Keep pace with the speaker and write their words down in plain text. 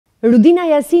Rudina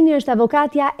Jasini është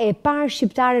avokatja e parë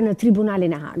shqiptare në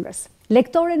Tribunalin e Hagës.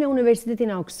 Lektore në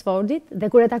Universitetin e Oxfordit dhe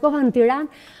kur e takova në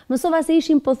Tiranë, mësova se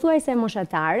ishim pothuajse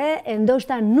moshatare e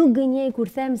ndoshta nuk gënjej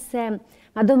kur them se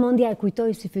madhëmendja e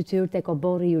kujtoi si fytyrë tek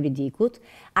oborri i juridikut,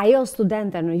 ajo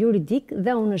studente në juridik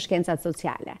dhe unë në shkencat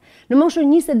sociale. Në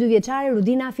moshën 22 vjeçare,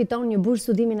 Rudina fiton një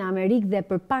bursë studimi në Amerikë dhe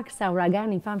përpaksa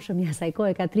uragani i famshëm i asaj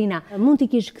kohe Katrina mund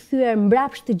t'i kishte kthyer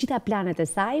mbrapsht të gjitha planet e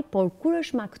saj, por kur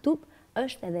është maktub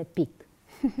është edhe pik.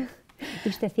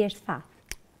 Ishte thjesht fat.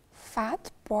 Fat,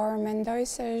 por mendoj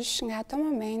se është nga ato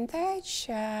momente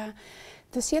që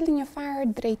të sjellë një farë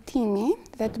drejtimi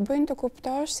dhe të bëjnë të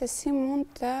kuptosh se si mund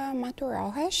të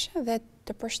maturohesh dhe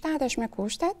të përshtatesh me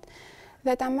kushtet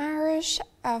dhe ta marrësh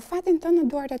fatin tënd në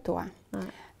duart e tua.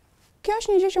 Kjo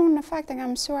është një gjë që unë në fakt e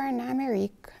kam mësuar në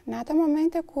Amerikë, në ato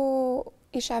momente ku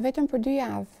isha vetëm për 2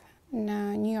 javë në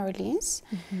New Orleans.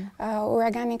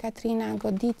 Uragani Katrina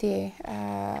goditi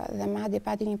dhe madje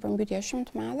pati një përmbytje shumë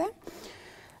të madhe.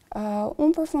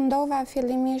 Unë përfundova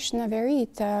fillimisht në veri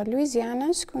të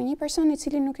Louisianës, ku një person i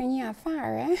cili nuk e njeh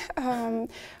fare,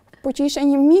 por që ishte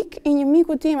një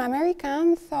miku tim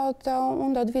amerikan, thotë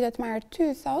unë do të vi të marr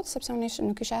ty, thotë, sepse unë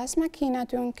nuk kisha as makinë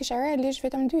aty, unë kisha realisht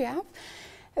vetëm 2 javë,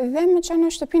 dhe më çon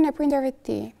në shtëpinë e prindërve të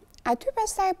tij. Aty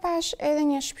pastaj pash edhe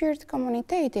një shpirt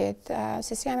komunitetit,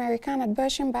 se si amerikanët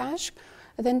bëshin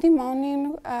bashkë dhe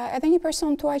ndihmonin edhe një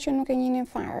person tuaj që nuk e njihnin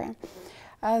fare.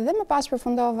 Dhe më pas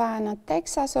përfundova në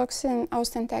Texas,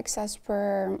 Austin, Texas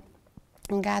për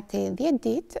gati 10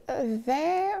 ditë dhe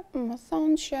më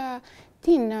thonë që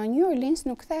ti në New Orleans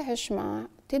nuk kthehesh më,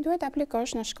 ti duhet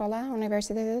aplikosh në shkolla,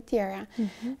 universitetet e tjera.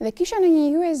 Dhe kisha në një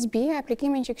USB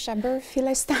aplikimin që kisha bërë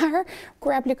fillestar,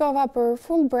 kur aplikova për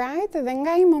Fulbright dhe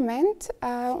nga i moment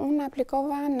unë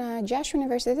aplikova në 6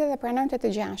 universitetet dhe pranonte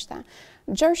të 6-ta.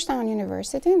 Georgetown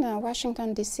University në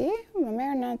Washington DC më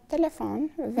merr në telefon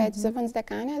vetë zëvendës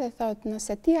dekane dhe thotë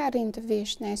nëse ti arrin të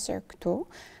vish nesër këtu,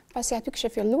 pasi aty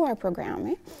kishte filluar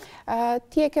programi,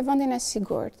 ti e ke vendin e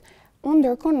sigurt. Unë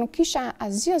ndërkohë nuk kisha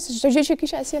asgjë, se çdo gjë që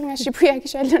kisha sjell nga Shqipëria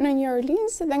kisha lënë në New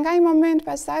Orleans dhe nga i moment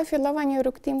pastaj fillova një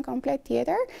rrugtim komplet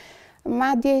tjetër.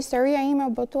 Madje historia ime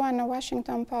u botua në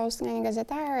Washington Post nga një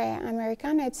gazetare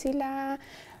amerikane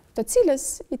të cilës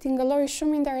i tingëlloi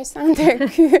shumë interesante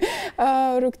ky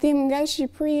rrugtim nga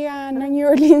Shqipëria në New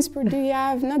Orleans për 2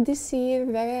 javë në DC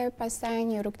dhe pastaj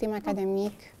një rrugtim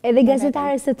akademik. Edhe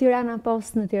gazetare së Tirana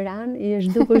Post në Tiranë, i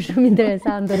është dukur shumë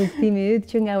interesant rrugtimi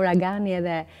yt që nga uragani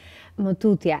edhe më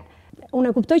tutje. Unë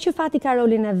e kuptoj që fati ka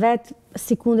rolin e vetë,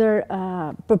 si kundër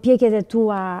përpjekjet e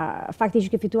tua, fakti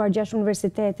që ke fituar 6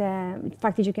 universitete,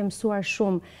 fakti që ke mësuar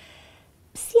shumë.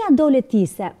 Si ja dole ti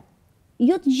se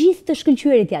jo të gjithë të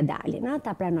shkëlqyerit ja dalin,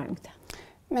 ta pranojmë këtë?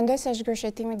 Mendoj se është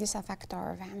gërshetimi disa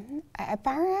faktorëve. E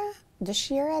para,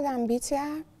 dëshira dhe ambicia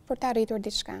për të arritur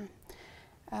diçka.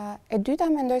 E dyta,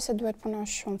 mendoj se duhet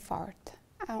punosh shumë fort.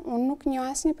 Unë nuk njoh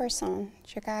asnjë person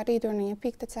që ka arritur në një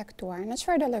pikë të caktuar, në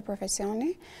çfarëdo lloj profesioni,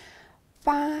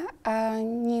 pa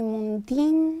një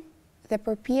mundim dhe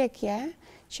përpjekje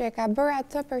që e ka bërë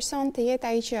atë person të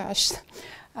jetë ai që është.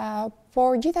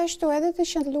 Por gjithashtu edhe të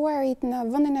qëndruarit në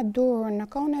vendin e dur, në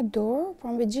kohën e dur,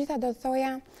 por mbi gjitha do të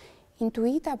thoja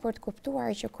intuita për të kuptuar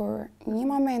që kur një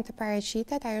moment të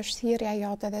paraqitet, ajo është thirrja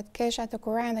jote dhe të kesh atë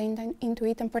kurajn dhe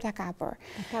intuitën për ta kapur.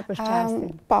 Ta kapësh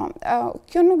çastin. Po,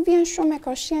 kjo nuk vjen shumë me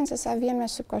koshiencë sa vjen me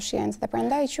subkoshiencë dhe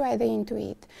prandaj quaj edhe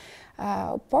intuit.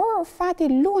 Por fati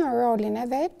luan rolin e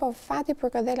vet, po fati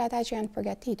përkëdhel ata që janë të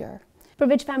përgatitur.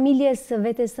 Përveç familjes së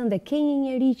vetes sënde, ke një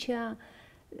njeri që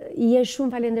je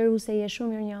shumë falendëruese, je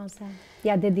shumë mirënjohëse,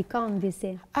 ja dedikon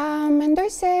disi? Mendoj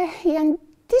se janë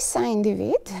disa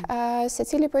individ,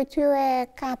 secili prej tyre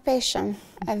ka peshën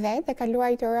e vet dhe ka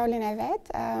luajtur rolin e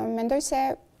vet. Mendoj se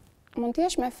mund të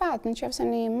jesh me fat nëse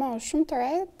në një moshë shumë të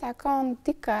re takon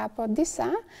dikë apo disa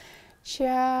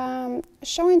që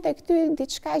shohin tek ty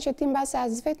diçka që ti mbase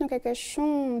as vet nuk e ke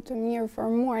shumë të mirë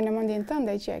formuar në mendjen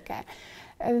tënde që e ke.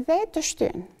 Dhe të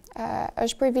shtyn.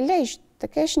 Është privilegj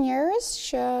të kesh njerëz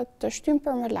që të shtyn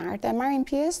për më lart dhe marrin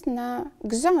pjesë në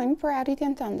gëzojnë për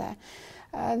arritjen tënde.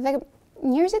 Dhe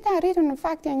njerëzit e arritur në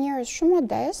fakt janë njerëz shumë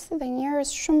modest dhe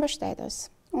njerëz shumë mbështetës.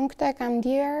 Unë këtë e kam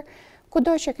ndjer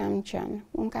kudo që kam qenë.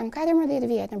 Unë kam 14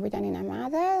 vjet në Britaninë e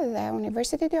Madhe dhe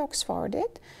Universiteti i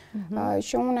Oxfordit,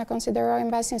 që unë e konsideroj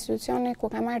mbas institucionit ku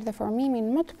kam marrë dhe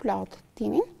formimin më të plotë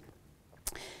timin.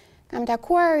 Kam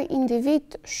takuar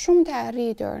individ shumë të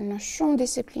arritur në shumë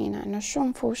disiplina, në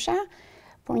shumë fusha,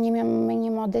 por me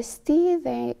një modesti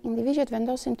dhe individ që të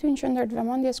vendosin ty në qendër të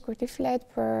vëmendjes kur ti flet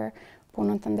për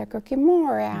punën tënde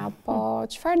kërkimore, apo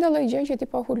çfarëdo lloj gjë që ti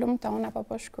po hulumton apo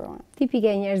po shkruan.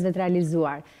 Tipike njerëzve të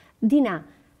realizuar. Dina,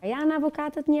 janë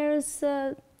avokatët njerëz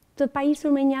të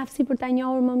pajisur me një aftësi për ta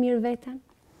njohur më mirë veten?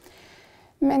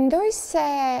 Mendoj se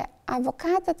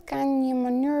avokatët kanë një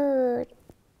mënyrë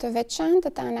të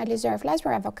veçantë të analizuar. Flas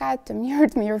për avokat të mirë,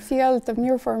 të mirëfjell, të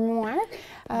mirë formuar.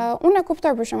 Unë e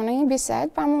kuptoj për shembull në një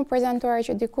bisedë, pa më prezantuar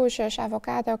që dikush është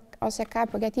avokat ose ka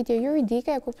përgatitje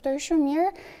juridike, e kuptoj shumë mirë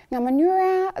nga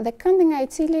mënyra dhe këndi nga i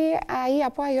cili ai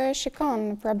apo ajo e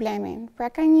shikon problemin.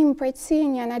 Pra ka një imprecisi,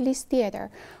 një analizë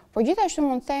tjetër. Por gjithashtu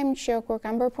mund të them që kur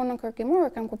kam bërë punën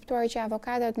kërkimore, kam kuptuar që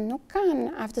avokatët nuk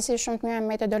kanë aftësi shumë të mira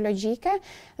metodologjike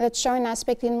dhe të shohin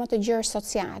aspektin më të gjerë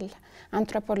social,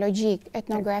 antropologjik,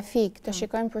 etnografik, të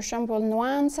shikojnë për shembull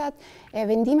nuancat e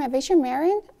vendimeve që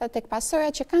merrin tek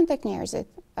pasojat që kanë tek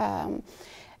njerëzit.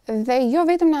 Dhe jo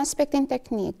vetëm në aspektin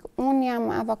teknik. Unë jam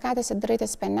avokate së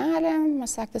drejtës penale, më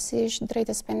saktësisht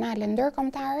drejtës penale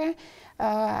ndërkombëtare,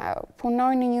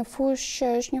 punoj në një fushë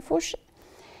që është një fushë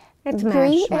e të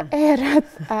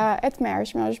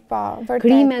mërshme është po, vërtet.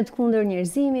 Krimet kundër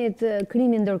njerëzimit,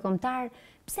 krimi ndërkombëtar,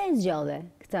 pse e zgjodhe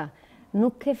këtë?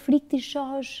 Nuk ke frikë të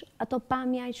shohësh ato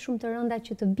pamje aq shumë të rënda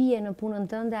që të bie në punën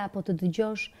tënde apo të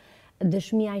dëgjosh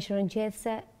dëshmi aq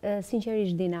rënqethse?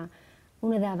 Sinqerisht Dina,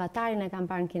 unë edhe Avatarin e kam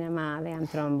parë në kinema dhe jam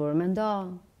trembur. Mendo?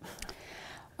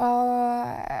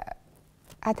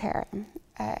 Atëherë,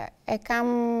 e kam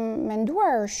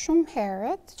menduar shumë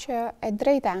herët që e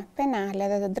drejta penale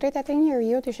dhe të drejtat e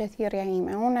njeriut ishte thirrja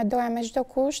ime. Unë doja me çdo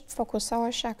kusht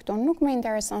fokusohesha këtu. Nuk më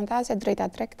interesonte as e drejta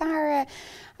tregtare,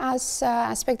 as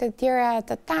aspektet tjera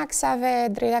të taksave,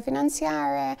 drejta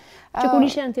financiare. Që kur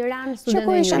ishe në Tiranë, studente Që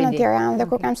kur ishe në juridik. Tiranë dhe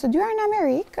kur kam studiuar në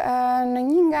Amerikë, në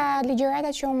një nga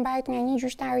ligjëratat që u mbajt nga një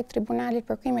gjyqtar i Tribunalit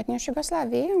për krimet në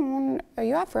Jugosllavi, unë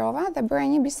ju afrova dhe bëra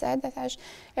një bisedë dhe thash,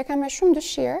 e kam me shumë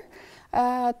dëshirë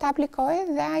të aplikoj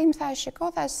dhe ai më tha,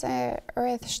 shiko, tha se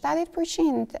rreth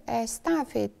 70% e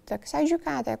stafit të kësaj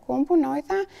gjykate ku unë punoj,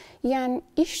 tha, janë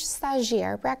ish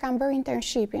stazhier, pra kam bërë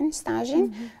internshipin,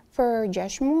 stazhin, për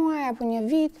 6 muaj apo një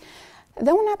vit,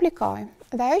 dhe unë aplikoj.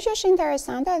 Dhe ajo që është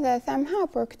interesante dhe them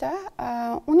për këtë,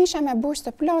 unë isha me bursë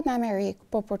të plot në Amerikë,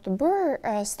 po për të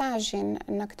bërë stazhin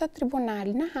në këtë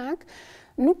tribunal në Hag,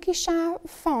 nuk kisha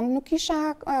fond, nuk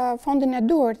kisha fondin e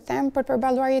dur, them, për të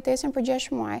përballuar jetesën për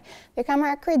 6 muaj. Dhe kam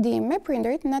marrë kredi me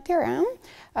prindrit në Tiranë,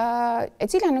 e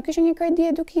cila nuk ishte një kredi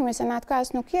edukimi, se në atë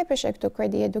kas nuk jepeshe këtu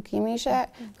kredi edukimi, ishte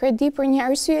kredi për një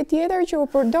arsye tjetër që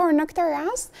u përdor në këtë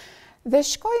rast, dhe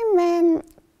shkoj me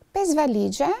 5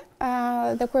 valigje,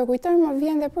 dhe kur e kujtoj më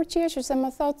vjen dhe përqeshur se më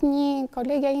thot një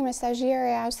kolegja ime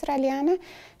stazhiere australiane,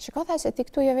 shiko, tha, se ti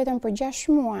këtu je vetëm për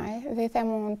 6 muaj, dhe i them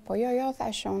unë, po jo,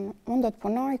 thash unë do të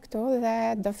punoj këtu dhe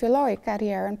do filloj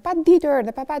karrierën, pa ditur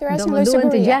dhe pa patur asnjë lloj sigurie. Do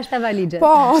më duhen të 6 valigje.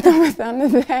 Po, domethënë,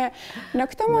 dhe në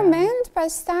këtë moment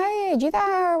pastaj gjitha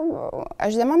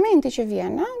është dhe momenti që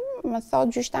vjen, më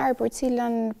thot gjyqtari për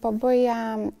cilën po bëja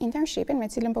internshipin, me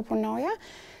cilën po punoja,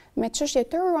 me çështje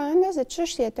të Ruandës dhe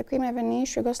çështje të krimeve në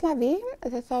Jugosllavi,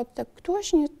 dhe thotë këtu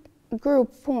është një grup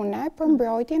pune për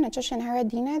mbrojtje në çështjen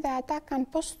Haradine dhe ata kanë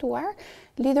postuar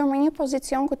lidhur me një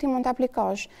pozicion ku ti mund të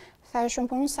aplikosh. Thash unë,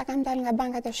 po unë sa kam dalë nga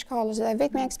bankat e shkollës dhe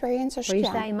vetëm eksperiencë është kjo. Po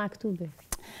ishte ai maktubi.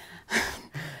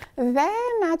 Dhe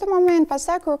në atë moment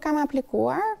pastaj kur kam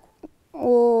aplikuar,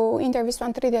 u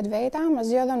intervistuan 30 veta, më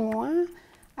zgjodhën mua,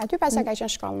 aty pastaj ka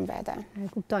qenë shkollën vete. E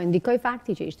kuptoj, ndikoi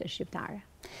fakti që ishte shqiptare.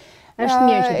 Është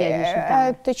mirë që t'jetë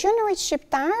shqiptar. Të qenurit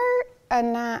shqiptar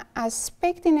në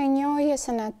aspektin e njohjes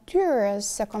së natyrës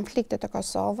së konfliktit të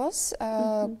Kosovës,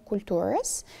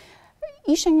 kulturës,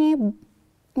 ishte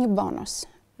një bonus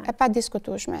e pa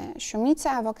diskutueshme.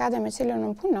 Shumica avokate me cilën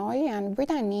unë punoj janë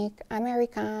britanik,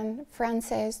 amerikan,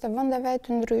 francez, të vendeve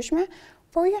të ndryshme,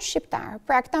 por jo shqiptar.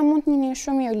 Pra këta mund të njihnin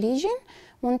shumë mirë ligjin,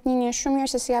 mund të njihnin shumë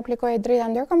mirë se si aplikohet drejta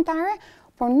ndërkombëtare,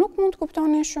 por nuk mund të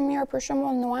kuptonin shumë mirë për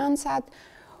shembull nuancat.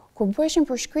 Kur bëheshin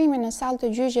përshkrimin në sallë të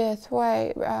gjyqit dhe thuaj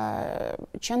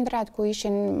qendrat ku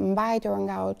ishin mbajtur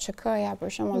nga OÇK-ja,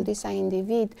 për shembull disa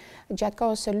individ gjatë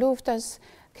kohës së luftës,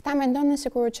 këta mendonin se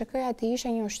kur OÇK-ja ti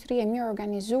ishte një ushtri e mirë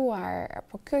organizuar,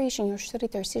 po kjo ishte një ushtri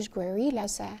tërësisht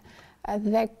guerilase.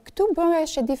 Dhe këtu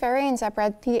bëheshe diferenca, pra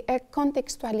ti e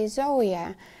kontekstualizoje,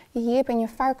 i jepe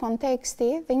një farë konteksti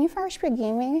dhe një farë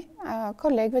shpjegimi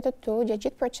kolegëve të tu gjatë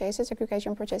gjithë procesit, se ky ka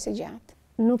qenë proces i gjatë.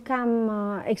 Nuk kam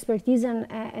ekspertizën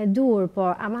e dur,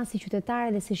 por ama si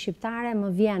qytetare dhe si shqiptare më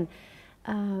vjen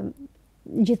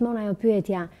gjithmonë ajo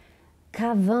pyetja,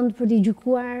 ka vend për t'i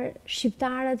gjykuar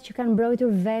shqiptarët që kanë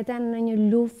mbrojtur veten në një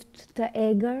luftë të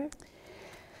egër?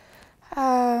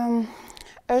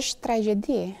 Është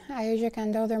tragjedi ajo që ka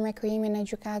ndodhur me krijimin e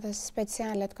gjykatës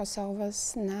speciale të Kosovës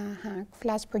në Hag.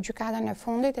 Flas për gjykatën e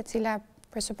fundit, e cila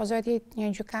presupozohet të jetë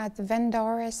një gjykatë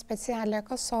vendore speciale e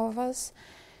Kosovës,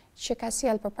 që ka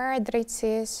sjell përpara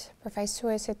drejtësisë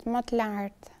përfaqësuesit më të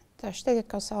lartë të shtetit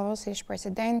Kosovës, ish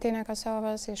presidentin e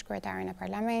Kosovës, ish kryetarin e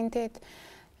parlamentit,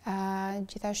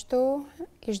 gjithashtu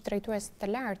ish drejtues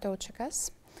të lartë të UÇK-s.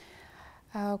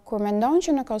 Kur mendon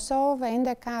që në Kosovë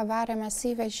ende ka varre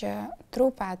masive që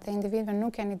trupat e individëve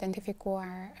nuk janë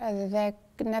identifikuar dhe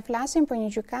ne flasim për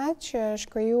një gjykatë që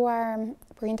është krijuar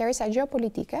për interesa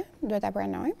gjeopolitike, duhet ta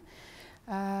pranojmë,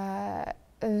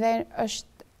 dhe është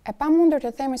e pamundur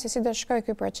të themi se si do shkojë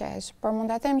ky proces, por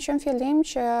mund ta them që në fillim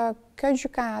që kjo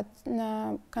gjykatë në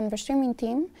këndvështrimin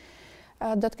tim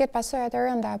do të ketë pasoja të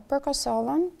rënda për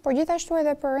Kosovën, por gjithashtu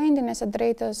edhe për rendin e së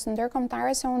drejtës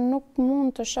ndërkombëtare, se unë nuk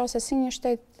mund të shoh se si një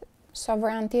shtet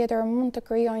sovran tjetër mund të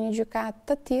krijojë një gjykatë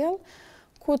të tillë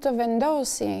ku të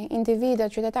vendosi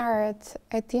individët, qytetarët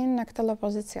e tij në këtë lloj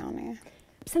pozicioni.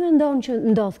 Pse mendon që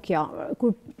ndodh kjo?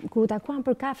 Kur takuam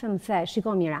për kafe më the,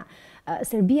 shiko Mira,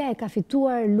 Serbia e ka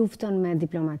fituar luftën me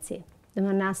diplomaci.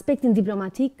 Domethënë në aspektin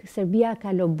diplomatik, Serbia ka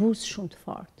lobuz shumë të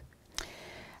fortë.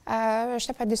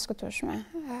 Është e padiskutueshme.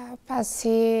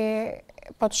 Pasi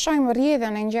po të shohim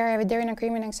rrjedhën e ngjarjeve deri në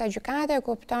krimin e kësaj gjykate,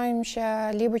 kuptojmë që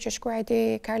libri që shkruajti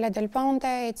Carla Del Ponte,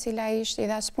 e cila ishte i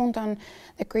dha spuntën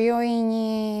dhe krijoi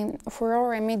një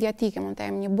furore mediatike, mund të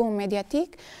them, një boom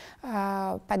mediatik,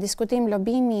 pa diskutim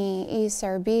lobimi i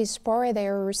Serbisë, por edhe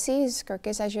i Rusisë,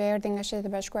 kërkesa që erdhi nga Shtetet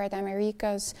e Bashkuara të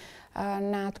Amerikës,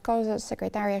 në atë kohë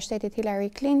sekretarja e shtetit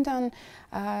Hillary Clinton,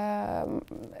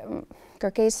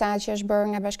 kërkesa që është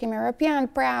bërë nga Bashkimi Evropian,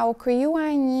 pra u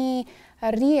krijua një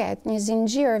rrjet, një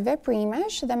zinxhir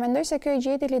veprimesh dhe mendoj se kjo i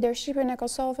gjeti leadershipin e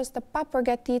Kosovës të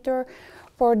papërgatitur,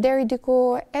 por deri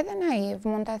diku edhe naiv,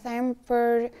 mund ta them,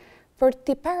 për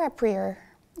t'i paraprirë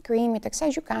krijimit të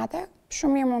kësaj gjykate.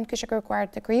 Shumë mirë mund kishte kërkuar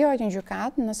të krijohet një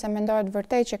gjykatë nëse mendohet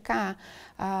vërtet që ka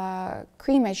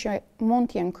krime që mund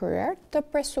të jenë kryer, të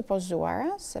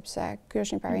presupozuara, sepse ky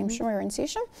është një parim shumë i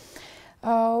rëndësishëm.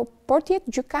 Por të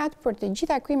jetë gjykatë për të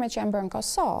gjitha krimet që janë bërë në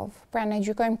Kosovë. Pra ne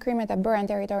gjykojmë krimet e bëra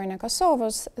në territorin e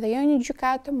Kosovës dhe jo një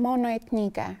gjykatë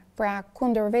monoetnike, pra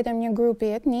kundër vetëm një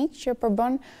grupi etnik që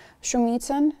përbën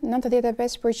shumicën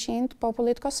 95% të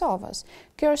popullit të Kosovës.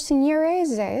 Kjo është si një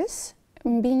rezesë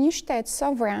mbi një shtet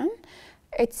sovran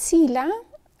e cila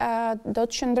do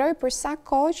të qëndrojë për sa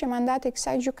kohë që mandati i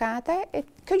kësaj gjykate,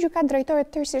 kjo gjykatë drejtohet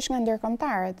tërësisht nga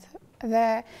ndërkombëtarët dhe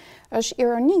është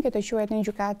ironike të quhet një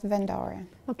gjykatë vendore.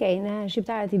 Okej, ne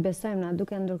shqiptarët i besojmë na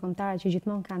duke ndërkombëtarët që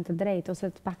gjithmonë kanë të drejtë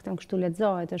ose të paktën kështu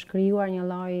lexohet, është krijuar një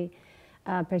lloj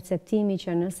perceptimi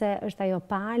që nëse është ajo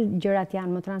palë, gjërat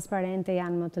janë më transparente,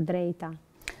 janë më të drejta.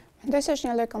 Mendoj se është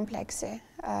një lloj kompleksi,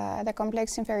 dhe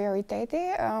kompleks inferioriteti.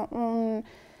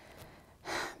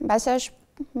 Mbase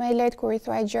është më i lehtë kur i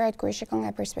thuaj gjërat kur i shikon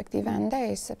nga perspektiva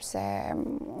ndaj, sepse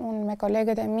unë me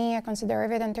kolegët e mi e konsideroj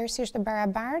veten tërësisht të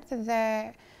barabartë dhe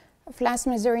flas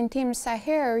me zërin tim sa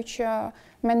herë që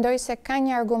mendoj se ka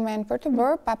një argument për të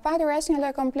bërë, pa patur asnjë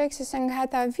lloj kompleksi se nga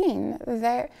ata vinë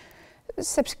dhe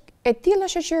sepse e tillë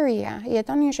është shoqëria,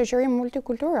 jeton një shoqëri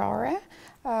multikulturore,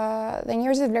 dhe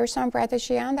njerëzit vlerësojnë për atë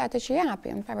që janë dhe atë që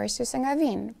japin, pavarësisht se nga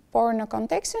vinë. Por në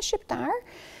kontekstin shqiptar,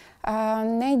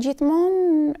 ne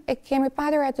gjithmonë e kemi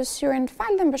patur atë syrin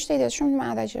falë dhe mbështetjes shumë të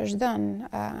madhe që është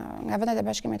dhënë nga vendet e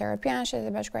Bashkimit Evropian,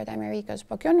 Shtetet e Bashkuara të Amerikës,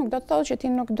 po kjo nuk do të thotë që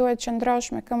ti nuk duhet qëndrosh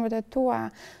me këmbët e tua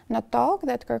në tokë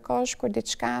dhe të kërkosh kur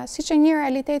diçka, siç e një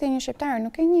realiteti një shqiptar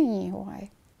nuk e një huaj.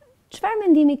 Çfarë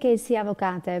mendimi ke si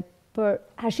avokate për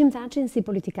Hashim Thaçin si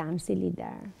politikan, si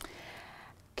lider?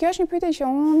 Kjo është një pyetje që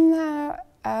unë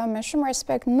me shumë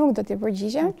respekt nuk do t'i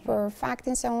përgjigjem për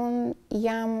faktin se unë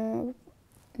jam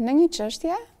në një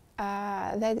çështje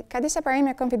dhe ka disa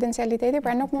parime konfidencialiteti,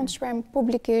 pra nuk mund të shprehem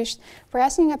publikisht për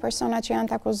asnjë nga personat që janë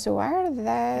të akuzuar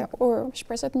dhe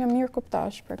shpresoj të më mirë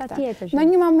kuptosh për këtë. Në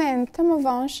një moment të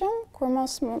mëvonshëm, kur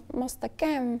mos të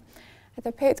kem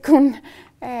të petkun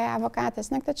e avokates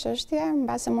në këtë çështje,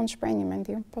 mbase mund të shpreh një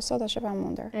mendim, po sot është e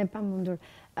pamundur. E pamundur.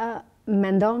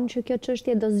 Mendon që kjo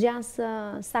çështje do zgjas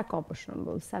sa kohë për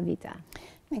shembull, sa vite?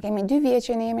 Ne kemi 2 vjet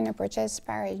që ne jemi në proces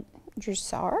parë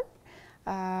gjyqësor.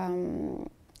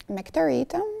 Me këtë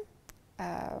ritëm,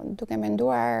 duke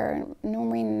menduar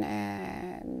numrin e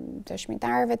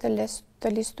dëshmitarëve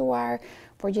të listuar,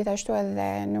 por gjithashtu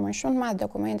edhe numrin shumë të madh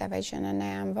dokumentave që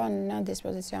ne janë vënë në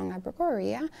dispozicion nga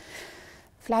prokuroria,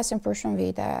 flasim për shumë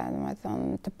vite,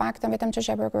 domethënë të paktën vetëm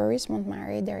çështja e prokurorisë mund të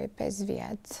marrë deri 5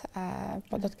 vjet,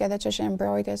 po do të ketë çështja e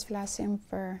mbrojtjes, flasim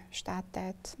për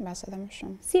 7-8, mbas edhe më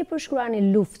shumë. Si e përshkruani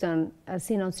luftën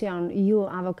si nocion ju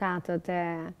avokatët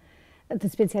të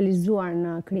specializuar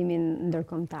në krimin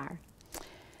ndërkombëtar?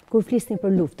 Kur flisni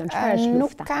për luftën, çfarë është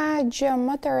lufta? Nuk ka gjë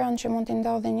më të rëndë që mund të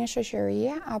ndodhë një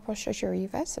shoqërie apo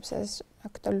shoqërive, sepse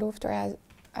këtë luftë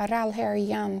rrallë herë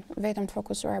janë vetëm të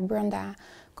fokusuar brenda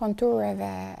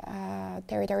kontureve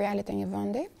territoriale të një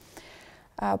vendi.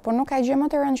 Por nuk ka gjë më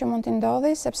të rëndë që mund të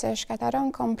ndodhi, sepse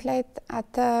shkatëron komplet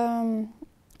atë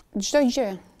çdo gjë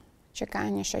që ka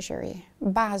një shoqëri,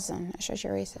 bazën e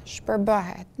shoqërisë,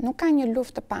 shpërbëhet. Nuk ka një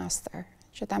luftë të pastër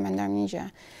që ta mendojmë një gjë.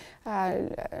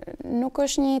 Nuk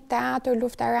është një teatër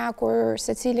luftarak kur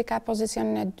secili ka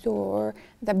pozicionin e dur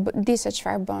dhe di se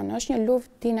çfarë bën. Është një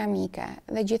luftë dinamike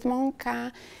dhe gjithmonë ka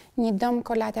një dëm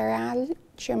kolateral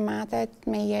që matet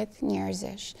me jetë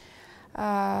njerëzish.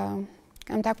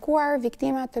 Kam takuar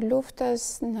viktima të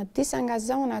luftës në disa nga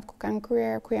zonat ku janë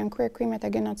kryer krimet e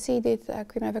genocidit,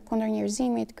 krimeve kundër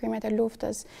njerëzimit, krimet e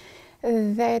luftës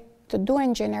dhe të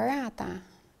duhen gjenerata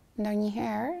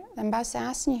ndonjëherë dhe mbase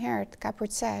asnjëherë të ka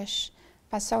përcesh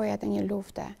pasojat e një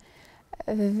lufte.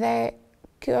 Dhe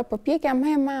kjo përpjekja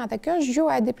më e madhe, kjo është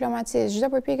gjuha e diplomacisë,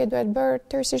 çdo përpjekje duhet bërë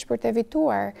tërësisht për të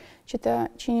evituar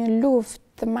që një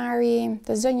luftë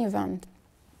të zë një vend.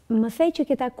 Më thej që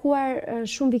ke takuar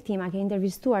shumë viktima, ke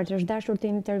intervistuar, që është dashur të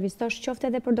intervistosh qofte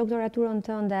edhe për doktoraturën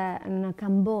tënde në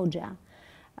Kambodja,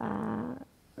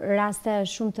 raste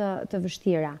shumë të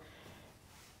vështira.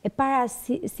 E para,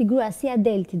 si grua, si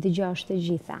Adel ti dëgjosh të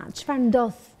gjitha? Çfarë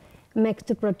ndodh me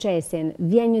këtë procesin?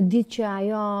 Vjen një ditë që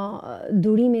ajo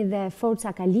durimi dhe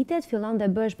forca kalitet, fillon dhe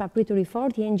bëhesh papritur i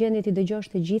fortë, je në gjendje të dëgjosh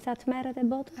të gjitha tmerrat e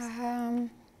botës?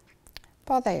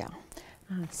 Po dhe jo.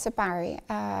 Së pari,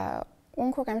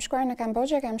 unë kur kam shkuar në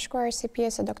Kambodja, kam shkuar si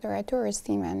pjesë e doktoraturës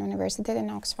time në Universitetin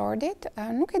e Oxfordit.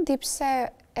 Nuk e di pse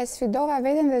e sfidova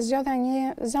veten dhe zgjodha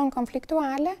një zonë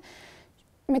konfliktuale,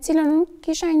 me cilën nuk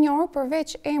kisha njohur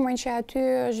përveç emrin që aty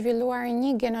është zhvilluar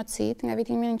një genocid nga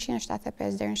viti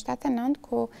 1975 deri në 79,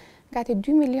 ku gati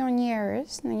 2 milion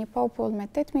njerëz në një popull me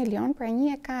 8 milion, pra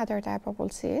 1/4 e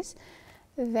popullsisë,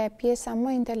 dhe pjesa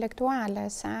më intelektuale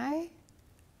e saj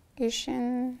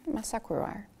ishin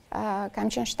masakruar.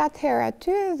 Kam qenë 7 herë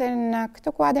aty dhe në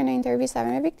këtë kuadër në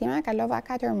intervistave me viktima kalova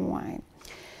 4 muaj.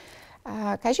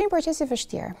 Ka qenë një proces i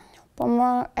vështirë, po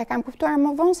e kam kuptuar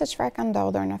më vonë se çfarë ka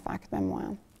ndodhur në fakt me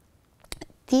mua.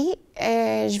 Ti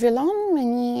e zhvillon me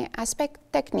një aspekt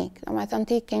teknik, domethënë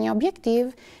ti ke një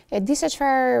objektiv, e di se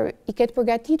çfarë i ke të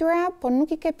përgatitura, po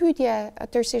nuk i ke pyetje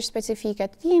tërësisht specifike.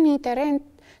 Ti je në një terren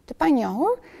të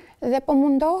panjohur dhe po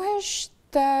mundohesh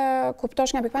të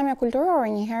kuptosh nga pikpamja kulturore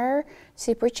njëherë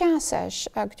si përqasesh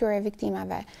këtyre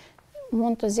viktimave.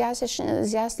 Mund të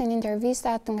zjasnin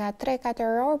intervistat nga 3-4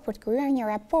 orë për të krijuar një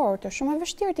raport. Është shumë e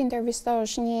vështirë të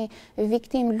intervistosh një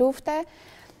viktim lufte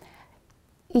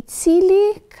i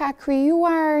cili ka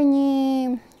krijuar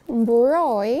një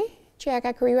mburoj që ja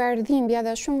ka krijuar dhimbja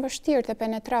dhe shumë vështirë të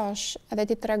penetrosh dhe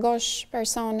ti tregosh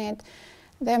personit.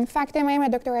 Dhe në fakt tema ime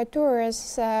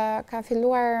doktoraturës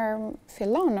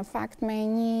fillon në fakt me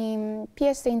një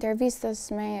pjesë të intervistës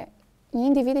me një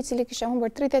individ i cili kishte humbur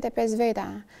 35 veta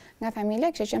nga familja,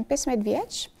 kishte qenë 15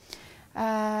 vjeç.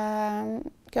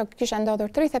 Kjo kishte ndodhur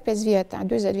 35 vjeta,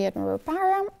 40 vjet më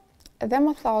përpara, dhe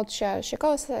më thotë që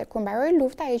shikoj se kur mbaroi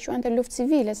lufta ai quante luftë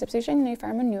civile, sepse ishte në një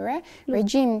farë mënyre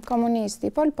regjim komunist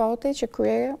i Pol Potit që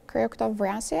kryo këto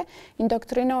vrasje,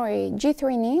 indoktrinoi gjithë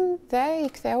rinin dhe i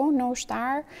ktheu në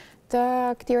ushtar të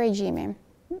këtij regjimi.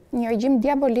 Një regjim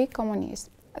diabolik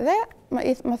komunist. Dhe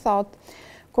më thotë,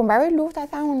 kur mbaroi lufta,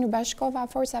 tha, unë ju bashkova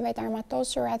forcave të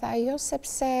armatosura, tha, jo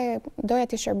sepse doja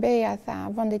t'i shërbeja, tha,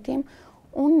 vendit tim,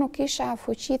 unë nuk isha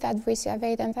fuqi të vrisja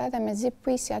veten, tha, dhe mezi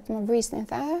prisja të më vrisnin,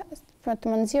 tha, për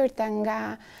të më nxirrte nga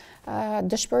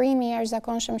dëshpërimi i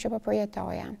jashtëzakonshëm që po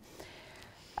përjetoja.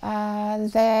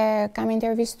 Dhe kam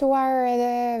intervistuar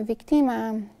edhe viktima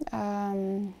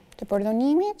të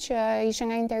përdhunimit, që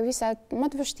ishin nga intervistat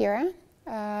më të vështira,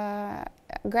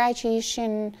 gra që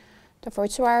ishin të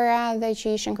forcuara dhe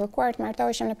që ishin kërkuar të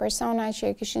martoheshin në persona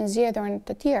që kishin zgjedhur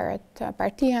të tjerët,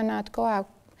 partia në atë kohë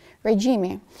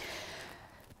regjimi.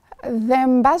 Dhe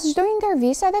mbas çdo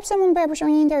interviste, edhe pse mund bëj për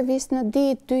shembull një intervistë në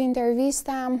ditë, 2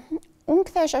 intervista, unë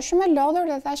kthesha shumë e lodhur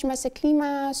dhe thash mbase klima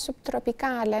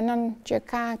subtropikale, që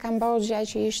ka Kambodja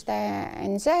që ishte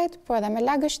e nxehtë, po edhe me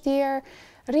lagështirë,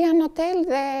 rria në hotel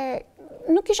dhe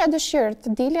nuk kisha dëshirë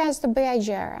të dilja as të bëja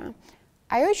gjëra.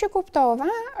 Ajo që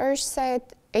kuptova është se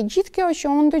e gjithë kjo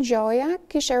që unë dëgjoja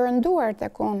kishte rënduar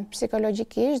tek unë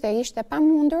psikologjikisht dhe ishte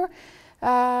pamundur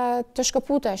të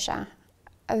shkëputesha.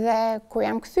 Dhe kur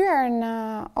jam kthyer në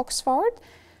Oxford,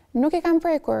 nuk i kam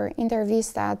prekur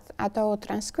intervistat, ato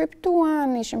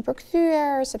transkriptuan, ishin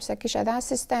përkthyer, sepse kisha edhe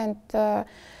asistent,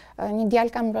 një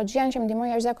djalë kambodgjan që më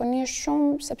ndihmoi jashtëzakonisht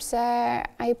shumë, sepse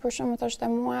ai për shkak më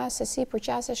thoshte mua se si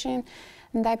përqaseshin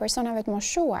ndaj personave të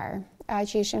moshuar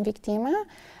që ishin viktima.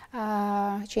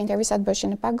 që intervistat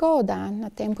bëshin në pagoda, në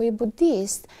tempo i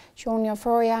budist, që unë i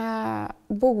ofroja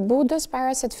buk budës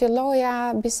para se të filloja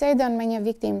bisedën me një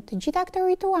viktim. Të gjitha këto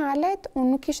ritualet, unë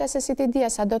nuk kisha se si t'i dija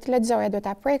sa do të lexoja, do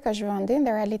t'a prekësh vendin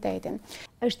dhe realitetin.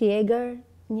 Është i egër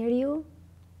njeriu?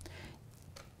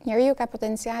 Njeriu ka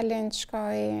potencialin të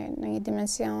shkojë në një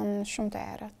dimension shumë të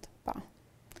errët, po.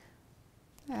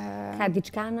 Ka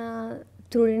diçka në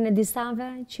trurin e disave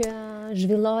që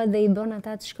zhvillohet dhe i bën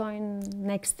ata të shkojnë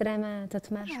në ekstreme të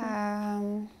tmerrshme?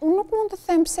 Unë nuk mund të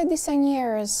them pse disa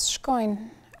njerëz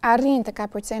arrin të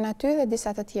kapërcejnë aty dhe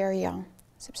disa të tjerë jo.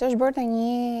 Sepse është bërë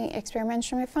një eksperiment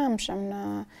shumë i famshëm në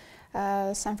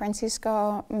San Francisco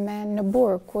në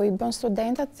burg, ku i bën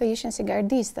studentët të ishin si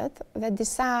gardistët dhe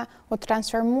disa u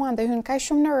transformuan dhe hyn kaq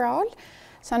shumë në rol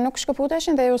sa nuk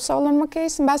shkëputeshin dhe u sollën më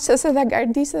keq mbas se dhe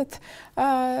gardistët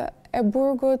e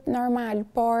burgut normal,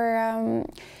 por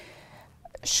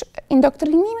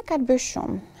indoktrinimi ka të bëjë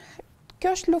shumë. Kjo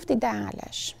është luftë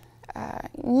idealesh.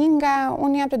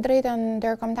 Unë jap të drejtën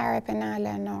ndërkombëtare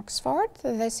penale në Oxford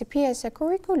dhe si pjesë e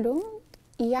kurrikulumit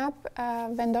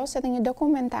vendos edhe një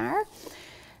dokumentar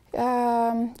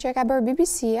që e ka bërë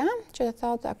BBC-a, që të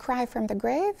thotë A Cry from the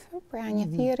Grave, pra një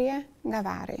thirrje nga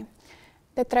varri.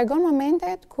 Dhe tregon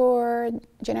momentet kur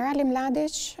generali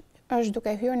Mladić është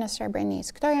duke hyrë në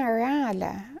Srebrenicë. Këto janë reale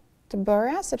të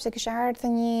bëra, sepse kishte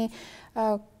ardhur një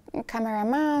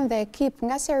kameraman dhe ekip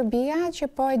nga Serbia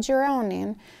që po e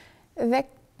xhironin. Dhe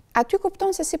aty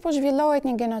kupton se si po zhvillohet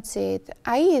një genocid.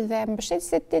 Ai dhe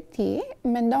mbështetësit e tij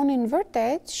mendonin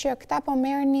vërtet që këta po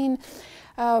merrnin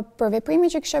për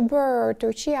veprimin që kishte bërë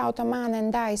Turqia Otomane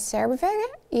ndaj serbëve,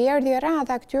 i erdhi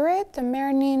radha këtyre të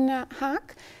merrnin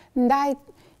hak ndaj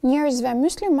njerëzve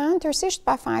musliman tërësisht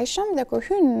pafajshëm dhe kur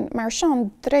marshon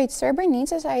drejt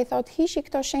Srebrenicës, ai thot hiqi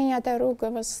këto shenjat e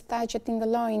rrugës, ta që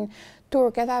tingëllojnë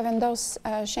turk edhe vendos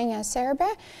shenja serbe,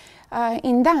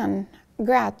 i ndan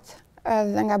gratë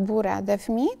dhe nga burra dhe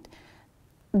fëmijët,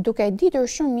 duke ditur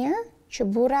shumë mirë që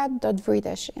burrat do të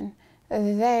vriteshin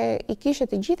dhe i kishte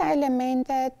të gjitha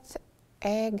elementet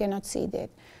e genocidit.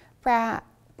 Pra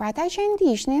ata që e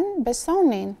ndiqnin,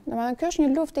 besonin. Domethënë kjo është një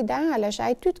luftë ideale,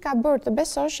 ai ty të ka bërë të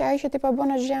besosh që ai që ti po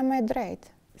bën është gjë më e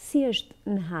drejtë. Si është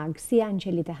në Hag? Si janë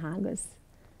qelit e Hagës?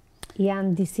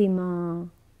 Janë disi më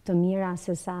të mira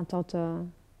se sa ato të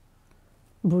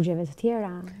burgjeve të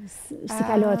tjera? Si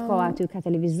kalohet koha aty? Ka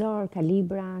televizor, ka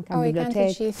libra, ka bibliotekë? Kanë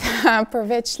të gjitha,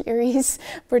 përveç lirisë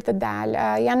për të dalë.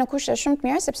 Janë në kushte shumë të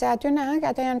mira, sepse aty në Hag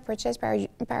ato janë proces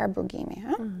paraburgimi.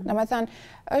 Domethënë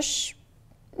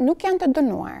nuk janë të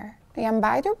dënuar, janë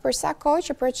mbajtur për sa kohë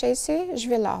që procesi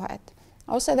zhvillohet,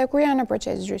 ose edhe kur janë në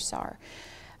proces gjyqësor.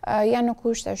 Janë në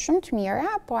kushte shumë të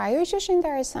mira, po ajo që është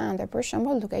interesante, për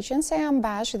shembull, duke qenë se janë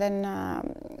bashkë dhe në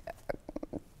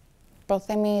po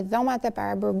themi dhomat e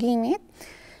paraburgimit,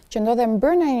 që ndodhen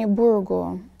brenda një burgu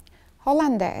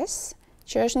holandes,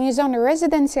 që është një zonë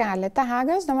rezidenciale të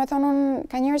Hagës, domethënë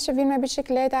ka njerëz që vinë me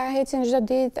biçikleta, ecin çdo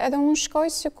ditë, edhe unë shkoj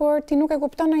sikur ti nuk e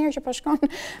kupton ndonjëherë që po shkon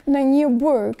në një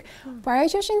burg. Por ajo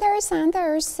që është interesante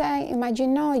është se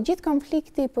imagjino gjithë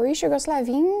konflikti për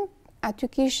Jugoslllavin, aty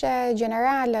kishte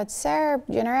generalët serb,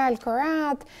 general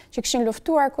kroat, që kishin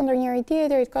luftuar kundër njëri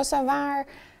tjetrit, kosovar,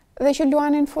 dhe që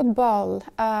luanin futboll,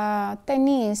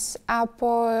 tenis,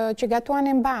 apo që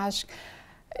gatuanin bashkë.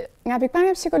 Nga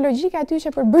pikpamja psikologjike aty që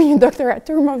për bëj një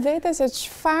doktoraturë më vete se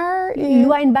çfarë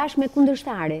luajnë bashkë me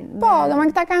kundërshtarin. Po,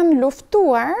 domethënë këta kanë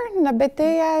luftuar në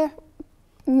betejë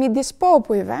midis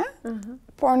popujve,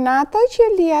 por në ato që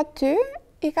li aty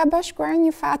i ka bashkuar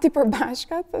një fati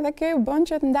përbashkët dhe kjo u bën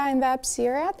që të ndajnë dhe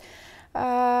hapësirat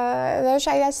dhe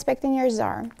është ai aspekti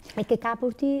njerëzor. E ke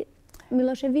kapur ti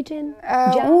Miloševićin?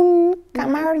 Unë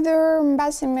kam ardhur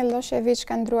mbasi Milošević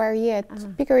ka ndruar jetë,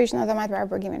 pikërisht në dhomat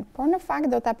paraburgimit, por në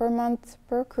fakt do ta përmend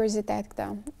për kuriozitet këtë.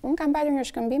 Unë kam bërë një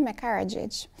shkëmbim me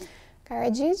Karadzic.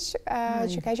 Karadzic,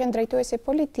 që ka qenë drejtuesi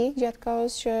politik gjatë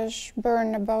kohës që është bërë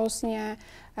në Bosnjë,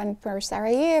 për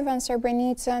Sarajevo, në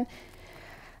Srebrenicën.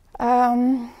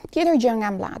 Tjetër gjë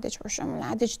nga Mladić, për shembull,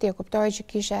 Mladić ti e kuptoi që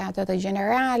kishte atë të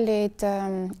generalit,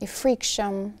 i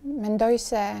frikshëm, mendoj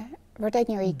se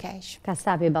vërtet njëri i keq.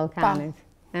 Kasapi i Ballkanit.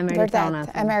 E meriton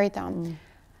atë. E meriton.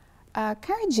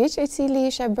 Karadzic, i cili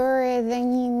ishte bërë edhe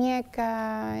një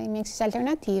mjekësisë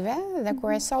alternative, dhe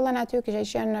kur e sollën aty kishte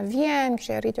qenë në Vjenë,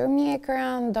 kishte rritur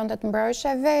mjekrën, donte të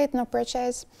mbrojshte vetë në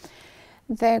proces.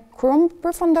 Dhe kur unë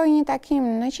përfundoi një takim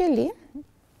në qeli,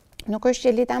 nuk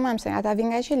është qeli tamam, se ata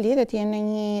vinë nga qeli dhe t'jenë në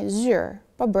një zyrë,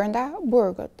 po brenda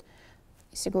burgut,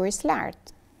 i sigurisë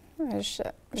lartë. Është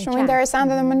shumë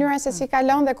interesante dhe mënyra se si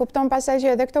kalon dhe kupton pastaj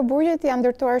që edhe këto burgjet janë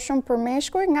ndërtuar shumë për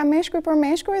meshkuj, nga meshkuj për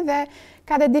meshkuj dhe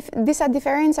ka dhe disa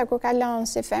diferenca kur kalon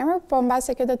si femër, po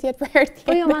mbase kjo do të jetë për herë tjetër.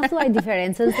 Po jo, ma thuaj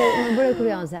diferencën, se më bëre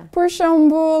kurioze. Për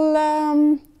shembull,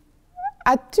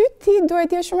 aty ti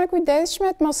duhet jesh shumë e kujdesshme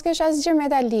të mos kesh asgjë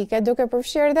metalike, duke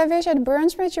përfshirë edhe veshjet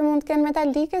brendshme që mund të kenë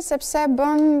metalike sepse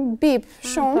bën bip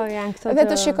shumë dhe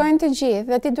të shikojnë të gjithë.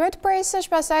 Dhe ti duhet presësh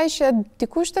pasaj që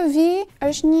dikush të vi,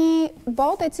 është një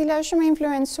botë e cila është shumë e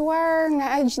influencuar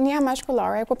nga gjinja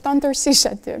mashkullore, e kupton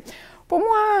tërësisht aty. Po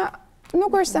mua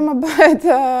nuk është se më bëhet,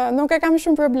 nuk e kam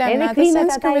shumë problem. Edhe krimet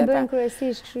ata i bëjnë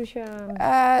kryesisht, kështu që...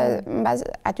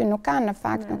 Aty nuk ka në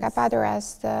fakt, nuk ka patur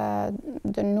rast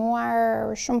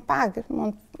dënuar shumë pak.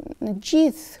 Në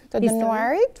gjithë të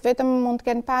dënuarit, vetëm mund të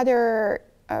kenë patur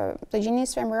të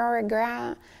gjinisë femërore gra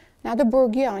në atë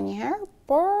burgjo njëherë,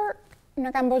 por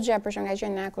në Kambodgje për shumë nga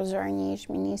që në akuzuar një ish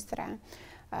ministra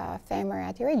femër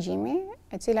ati regjimi,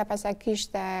 e cila pasaj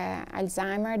kishte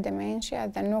Alzheimer, dementia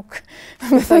dhe nuk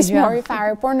më thësmori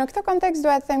fare. Por në këtë kontekst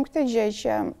duhet them këtë gjë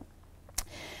që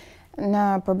në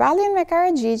përballjen me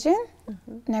Karagjixhin,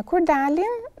 ne kur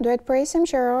dalim, duhet presim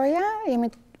që roja,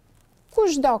 jemi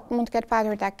kushdo mund të ketë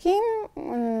patur takim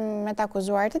me të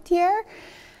akuzuar të tjerë,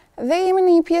 dhe jemi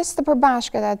në një pjesë të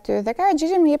përbashkët aty, dhe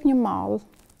Karagjixhi më jep një mall.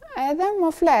 Edhe më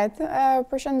flet,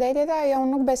 përshëndetje tha, jo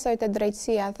nuk besoj të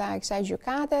drejtësia, tha, kësaj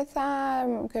gjykate, tha,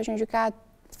 kjo është një gjykat,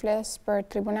 fles për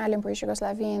tribunalin për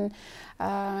Jugosllavinë,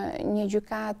 një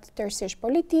gjykat tërësisht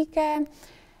politike,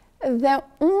 dhe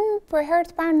unë për herë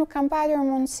të parë nuk kam patur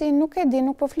mundësi, nuk e di,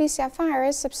 nuk po flisja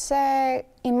fare, sepse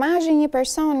imazhi një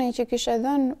personi që kishte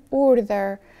dhënë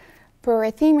urdhër për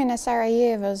rrethimin e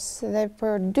Sarajevës dhe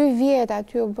për 2 vjet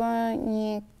aty u bë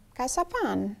një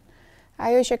kasapan.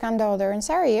 Ajo që ka ndodhur në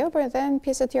Sarajevo, por edhe në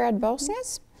pjesë të tjera të Bosnjës,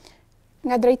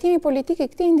 nga drejtimi politik i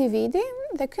këtij individi,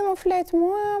 dhe ky më flet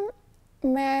mua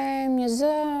me një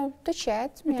zë të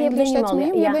qetë, me anglisht të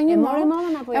mirë, më dhe një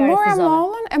mollën apo ja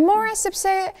refuzove? E mora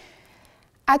sepse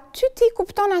aty ti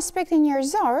kupton aspektin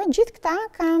njerëzor, gjithë këta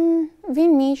kanë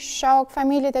vinë miq, shok,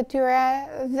 familjet e tyre,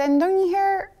 dhe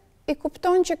ndonjëherë i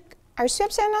kupton që arsye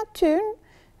pse janë aty.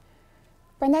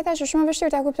 Prandaj tash është shumë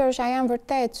vështirë ta kuptosh a janë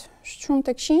vërtet shumë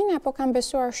të këqij apo kanë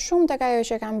besuar shumë tek ajo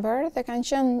që kanë bërë dhe kanë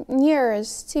qenë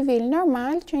njerëz civil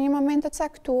normal që në një moment të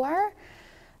caktuar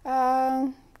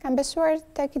kanë besuar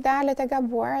tek idealet e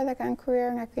gabuara dhe kanë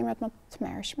kryer nga krimet më të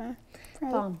tmerrshme.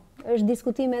 Po, është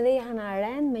diskutim edhe i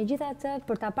hanaren, megjithatë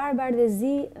për ta parë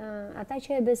bardhëzi, ata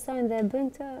që e besojnë dhe e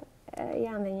bëjnë këtë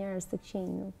janë dhe njerëz të këqij.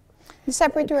 Disa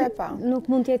për tyre po. Nuk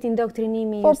mund të jetë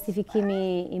indoktrinimi, justifikimi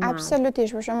i madh.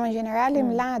 Absolutisht, për shembull generali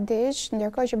Mladić,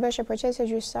 ndërkohë që bështe procesi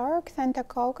gjyqësor, kthente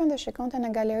kokën dhe shikonte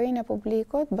në galerinë e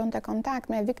publikut, bënte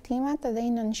kontakt me viktimat dhe i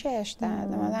nënqeshte.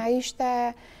 Domethënë ai ishte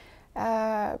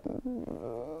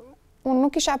unë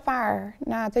nuk isha parë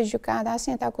në atë gjykatë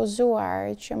asnjë të akuzuar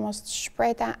që mos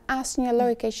shprehte asnjë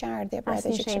lloj keqardhje për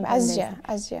atë që kishte.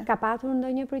 Asgjë. Ka patur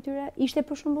ndonjë prej tyre? Ishte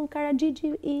për shembull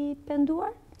Karagjixhi i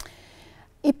penduar?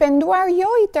 I penduar jo,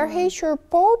 i tërhequr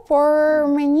po, por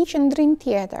me një qëndrim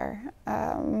tjetër.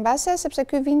 Mbase sepse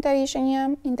ky vinte ishte një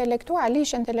intelektual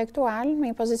me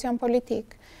një pozicion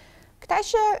politik. Këta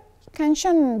që kanë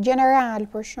qenë general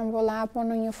për shembull apo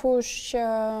në një fushë që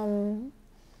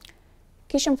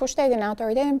kishin pushtetin,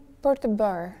 autoritetin për të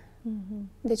bërë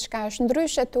diçka, është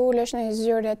ndryshe të ulesh në një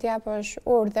zyrë dhe t'ja japësh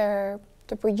urdhër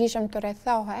të përgjithshëm të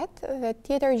rrethohet, dhe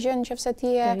tjetër gjë nëse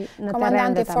ti je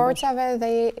komandant i forcave dhe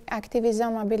i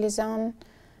aktivizon, mobilizon,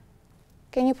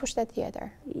 ke një pushtet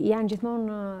tjetër. Janë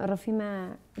gjithmonë rrëfime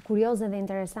kurioze dhe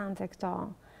interesante këto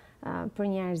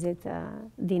për njerëzit,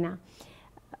 Dina.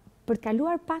 Për të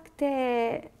kaluar pak te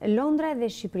Londra dhe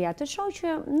Shqipëria, të shoh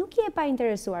që nuk je pa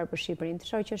interesuar për Shqipërinë,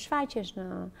 të shoh që shfaqesh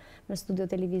në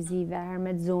studio televizive, herë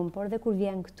me Zoom, por edhe kur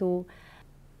vjen këtu,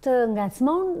 të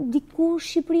ngacmon diku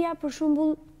Shqipëria për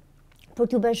shembull për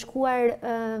t'u bashkuar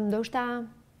ndoshta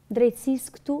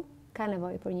drejtësisë këtu, ka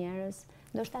nevojë për njerëz,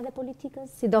 ndoshta edhe politikës,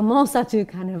 sidomos aty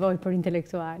ka nevojë për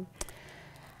intelektual.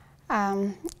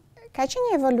 Ka qenë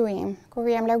një evoluim. Kur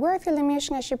jam larguar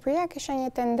fillimisht nga Shqipëria, kisha një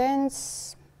tendencë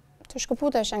të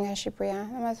shkëputesha nga Shqipëria.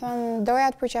 Domethënë doja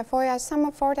të përqafoja sa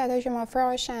më fort ato që më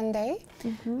ofrohesha andej,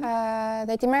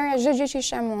 dhe t'i merrja çdo gjë që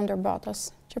ishte mundur botës,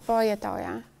 që po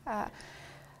jetoja.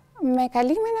 Me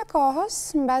kalimin e kohës,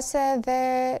 mbase dhe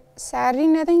se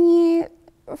arrin edhe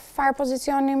një farë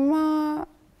pozicioni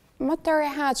më të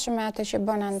rehatshëm me atë që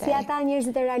bën andej. Si ata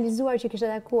njerëzit e realizuar që kishte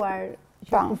takuar,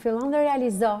 që kur fillon dhe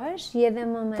realizohesh, je dhe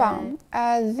më me...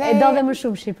 E do dhe më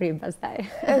shumë Shqipërinë pastaj.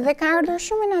 Dhe ka ardhur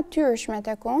shumë e natyrshme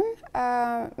tek unë.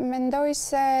 Mendoj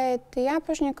se të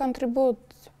japësh një kontribut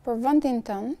për vendin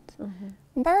tënd,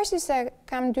 Pavarësisht se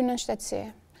kam 2 nënshtetësi,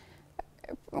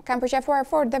 kam përqafuar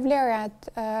fort dhe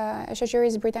vlerat e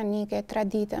shoqërisë britanike,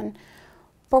 traditën,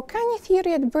 por ka një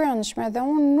thirrje të brendshme dhe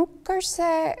unë nuk është se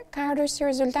ka ardhur si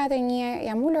rezultate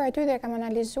jam ulur aty dhe kam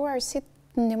analizuar si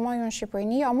të ndihmoj unë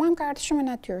Shqipërinë. Jo, mua më ka ardhur shumë e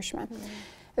natyrshme.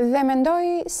 Dhe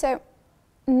mendoj se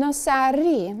nëse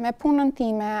arri me punën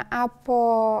time apo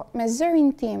me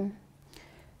zërin tim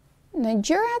në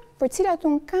gjërat për cilat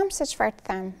unë kam se çfarë të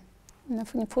them,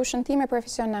 në fushën time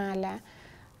profesionale,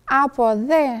 apo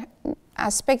dhe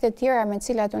aspekte tjera me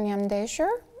cilat unë jam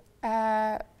ndeshur,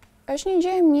 është një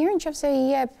gjë e mirë nëse i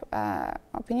jep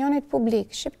opinionit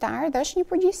publik shqiptar dhe është një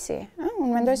përgjegjësi.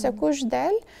 Unë mendoj se kush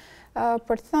del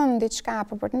për të thënë diçka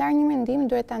apo për të ndarë një mendim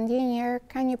duhet ta ndjejë një herë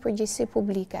ka një përgjegjësi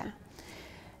publike.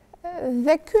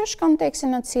 Dhe ky është konteksti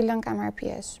në të cilën kam marrë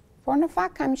pjesë. Por në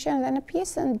fakt kam qenë dhe në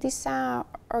pjesën disa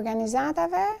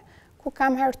organizatave ku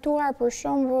kam hartuar për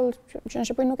shembull, që në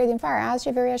Shqipëri nuk e din fare, as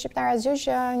qeveria shqiptare asgjë,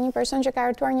 që një person që ka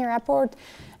hartuar një raport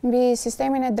mbi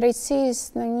sistemin e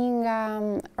drejtësisë në një nga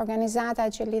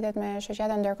organizatat që lidhet me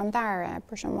shoqata ndërkombëtare,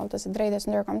 për shembull të së drejtës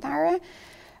ndërkombëtare,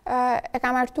 e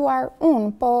kam hartuar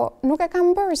unë, po nuk e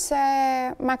kam bërë se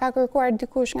ma ka kërkuar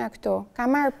dikush nga këtu.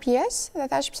 Kam marrë pjesë dhe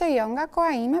thash pse jo, nga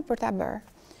koha ime për ta bërë.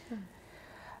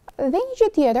 Dhe një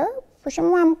gjë tjetër, për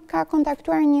shembull ka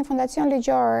kontaktuar një fondacion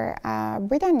ligjor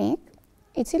britanik,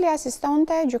 i cili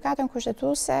asistonte gjykatën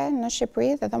kushtetuese në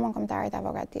Shqipëri dhe dhomën kombëtare të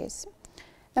avokatisë.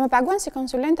 Dhe më paguan si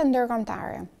konsulente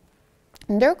ndërkombëtare.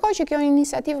 Ndërkohë që kjo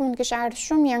iniciativë mund të kishte ardhur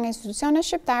shumë mirë nga institucionet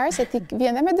shqiptare, se ti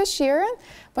vjen dhe me dëshirën,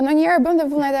 po ndonjëherë bën dhe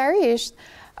vullnetarisht.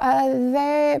 Dhe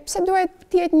pse duhet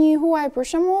të jetë një huaj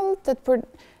për shembull,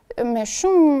 me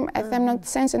shumë, e them në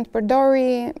sensin të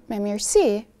përdori me mirësi,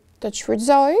 të të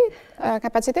shfrytëzoj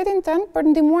kapacitetin tënd për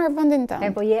të ndihmuar vendin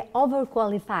tënd. Po je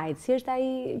overqualified, si është ai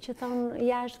që thon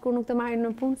jashtë kur nuk të marrin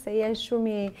në punë se je shumë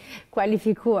i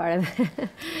kualifikuar.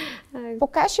 Po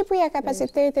ka Shqipëria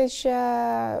kapacitete që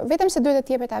vetëm se duhet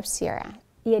të jepet hapësira.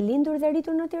 Je lindur dhe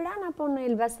rritur në Tiranë apo në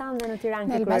Elbasan dhe në Tiranë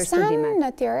ke kryer studimet?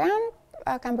 Në Tiranë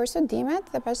kam bërë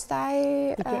studimet dhe pastaj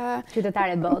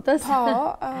qytetare e botës.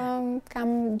 Po,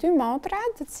 kam 2 motra,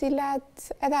 të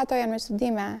cilat edhe ato janë me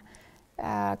studime.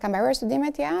 Kam mbaruar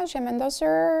studimet jashtë, jam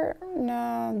vendosur në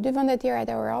 2 vende tjera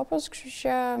të Europës, kështu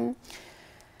që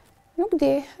nuk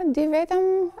di vetëm,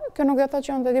 kjo nuk do të thotë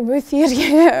që unë do t'i bëj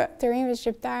thirrje të rinjve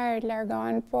shqiptar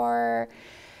largohen, por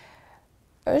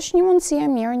është një mundësi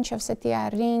e mirë nëse ti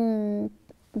arrin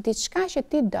diçka që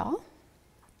ti do,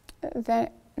 dhe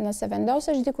nëse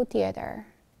vendosesh diku tjetër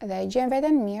dhe e gjen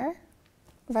veten mirë,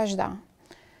 vazhdo.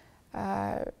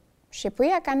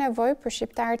 Shqipëria ka nevojë për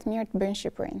shqiptarë të mirë të bëjnë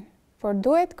Shqipërinë. Por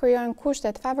duhet krijohen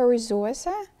kushtet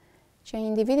favorizuese që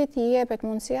individit i jepet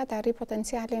mundësia të arrijë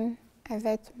potencialin e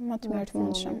vet më të mirë të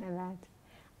mundshëm.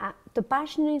 Të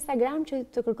pash në Instagram që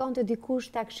të kërkonte dikush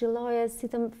ta këshilloje si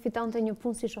të fitonte një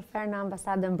punë si shofer në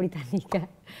ambasadën britanike.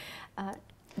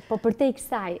 Po përtej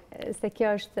kësaj, se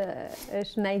kjo është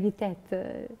naivitet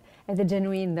edhe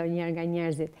genuin ndonjëherë nga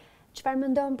njerëzit. Çfarë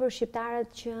mendon për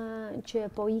shqiptarët që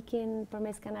po ikin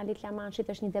përmes kanalit La Manshit,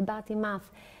 është një debat i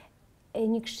madh. E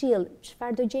një këshill,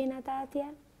 çfarë do gjejnë ata atje?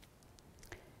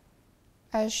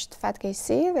 Është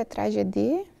fatkeqësi dhe tragjedi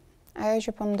ajo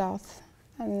që po ndodh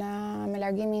me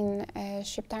largimin e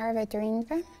shqiptarëve të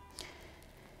rinjve.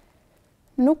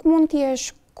 Nuk mund të jesh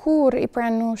kurrë i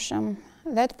pranueshëm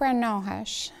dhe të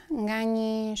pranohesh nga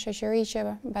një shoqëri që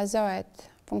bazohet,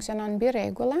 funksionon mbi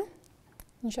rregulla,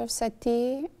 nëse ti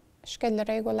shkel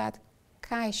rregullat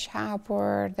kaq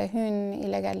hapur dhe hyn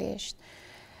ilegalisht.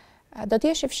 Do të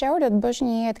jesh i fshehur, do të bësh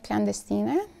një jetë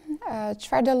klandestine,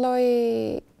 çfarë do lloj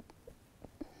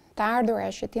të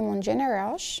ardhurash që ti mund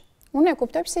gjenerosh. Unë e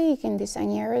kuptoj pse ikin disa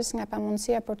njerëz nga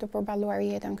pamundësia për të përballuar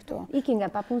jetën këtu. Ikin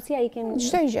nga pamundësia, ikin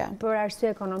çdo gjë. Për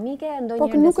arsye ekonomike, ndonjëherë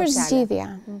sociale. Po nuk është zgjidhja.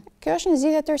 Kjo është një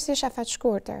zgjidhje tërësisht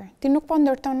afatshkurtër. Ti nuk po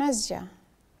ndërton asgjë.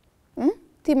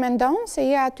 Ti mendon se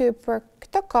je aty për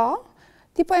këtë kohë,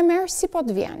 ti po e merr si po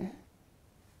të vjen.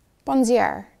 Po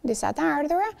nxjerr disa të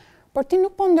ardhura, por ti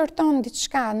nuk po ndërton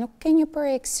diçka, nuk ke një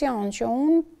projekcion që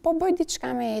unë po bëj diçka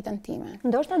me jetën time.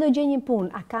 Ndoshta do gjej një punë,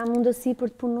 a ka mundësi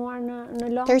për të punuar në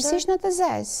Londër? Tërësisht në të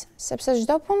zezë, sepse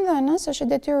çdo punëdhënës është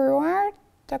e detyruar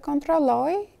të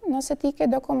kontrollojë nëse ti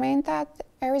ke dokumentat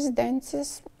e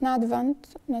rezidencës në atë vend,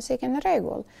 nëse i ke në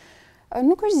rregull.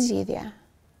 Nuk është zgjidhje.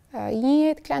 Një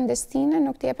jetë klandestine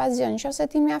nuk t'i jep asgjë. Nëse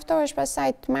ti mjaftohesh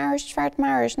pastaj të marrësh çfarë të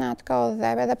marrësh në atë kohë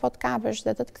dhe edhe po të kapësh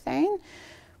dhe të kthejnë,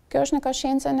 kjo është në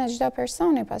konsciencën e çdo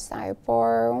personi pastaj,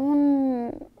 por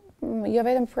unë jo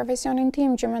vetëm profesionin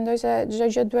tim që mendoj se çdo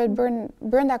gjë duhet bërë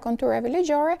brenda konturave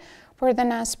ligjore, por edhe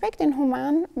në aspektin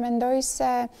human mendoj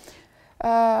se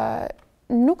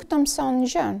nuk të mëson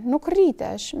gjë, nuk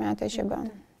rritesh me atë që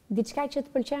bën. Diçka që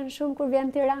të pëlqen shumë kur vjen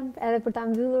në Tiranë, edhe për ta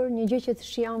mbyllur, një gjë që të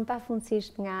shijon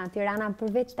pafundësisht nga Tirana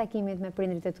përveç takimit me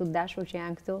prindrit e tu të dashur që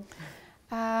janë këtu.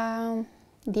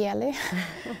 Dielli,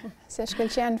 se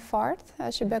shkëlqen fort,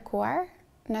 është i bekuar,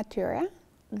 natyra.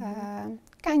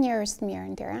 Ka njerëz të mirë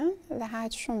në Tiranë dhe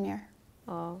hahet shumë mirë.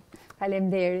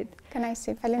 Faleminderit.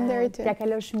 Kënaqësi, faleminderit ty. T'ja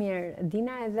kalosh mirë,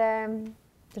 Dina, edhe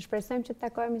të shpresojmë që të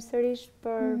takohemi sërish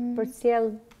për të sjell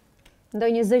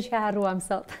ndonjë zë që harruam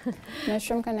sot. Me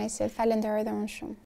shumë kënaqësi, falenderoj dhe unë shumë.